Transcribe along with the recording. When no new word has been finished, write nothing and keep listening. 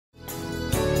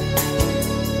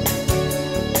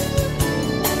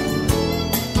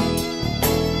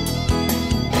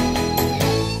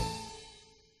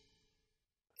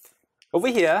Over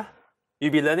here,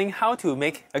 you'll be learning how to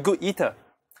make a good ether.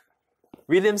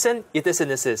 Williamson ether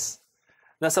synthesis.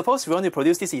 Now suppose we want to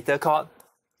produce this ether called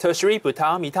tertiary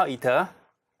butyl methyl ether.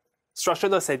 Structure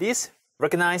looks like this.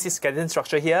 Recognize this skeleton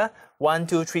structure here. 1,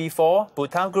 2, 3, 4,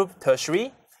 butyl group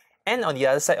tertiary. And on the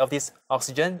other side of this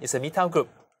oxygen is a methyl group.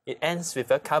 It ends with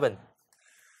a carbon.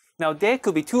 Now there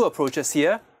could be two approaches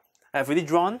here. I've already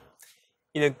drawn.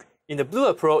 In the blue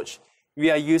approach,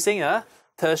 we are using a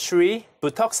tertiary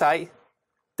butoxide,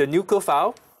 the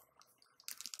nucleophile,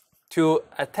 to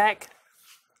attack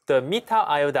the methyl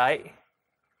iodide,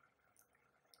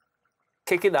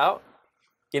 kick it out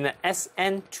in an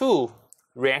SN2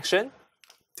 reaction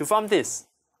to form this.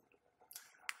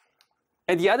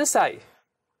 At the other side,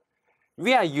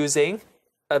 we are using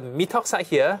a methoxide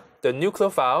here, the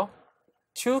nucleophile,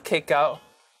 to kick out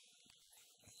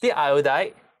the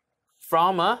iodide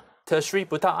from a tertiary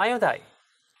butyl iodide.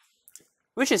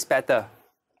 Which is better?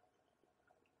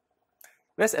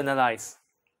 Let's analyze.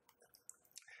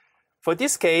 For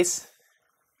this case,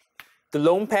 the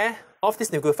lone pair of this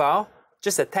nucleophile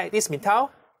just attack this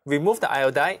methyl, remove the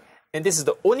iodide, and this is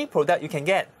the only product you can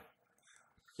get.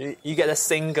 You get a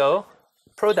single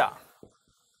product.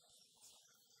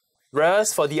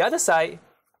 Whereas for the other side,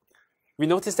 we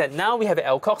notice that now we have an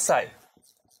alkoxide.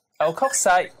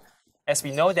 Alkoxide, as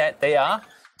we know that they are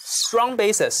strong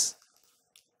bases.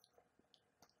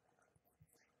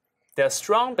 Their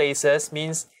strong bases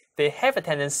means they have a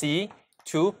tendency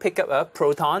to pick up a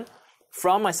proton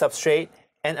from my substrate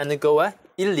and undergo an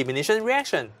elimination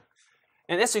reaction.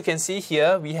 And as you can see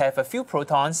here, we have a few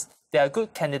protons that are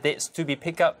good candidates to be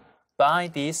picked up by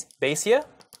this base here.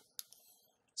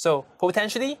 So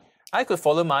potentially, I could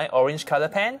follow my orange color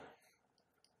pen,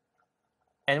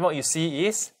 and what you see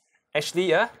is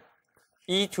actually a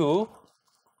E2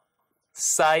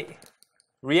 side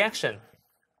reaction.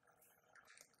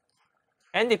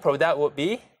 And the product would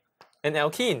be an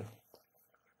alkene.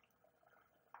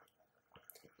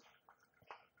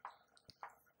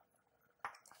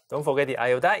 Don't forget the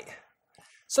iodide.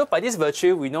 So by this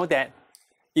virtue, we know that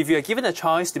if you are given a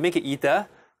choice to make an ether,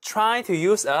 try to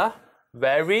use a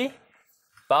very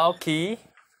bulky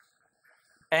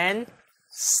and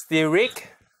steric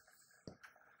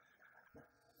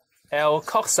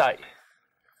alkoxide.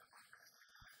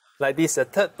 Like this, a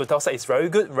third butoxide is very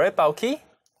good, very bulky,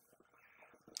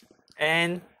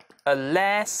 and a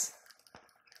less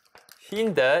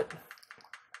hindered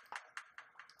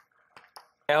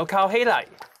alkyl halide.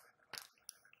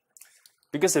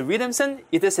 Because the Williamson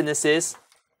ether synthesis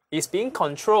is being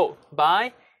controlled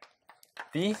by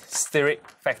the steric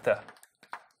factor.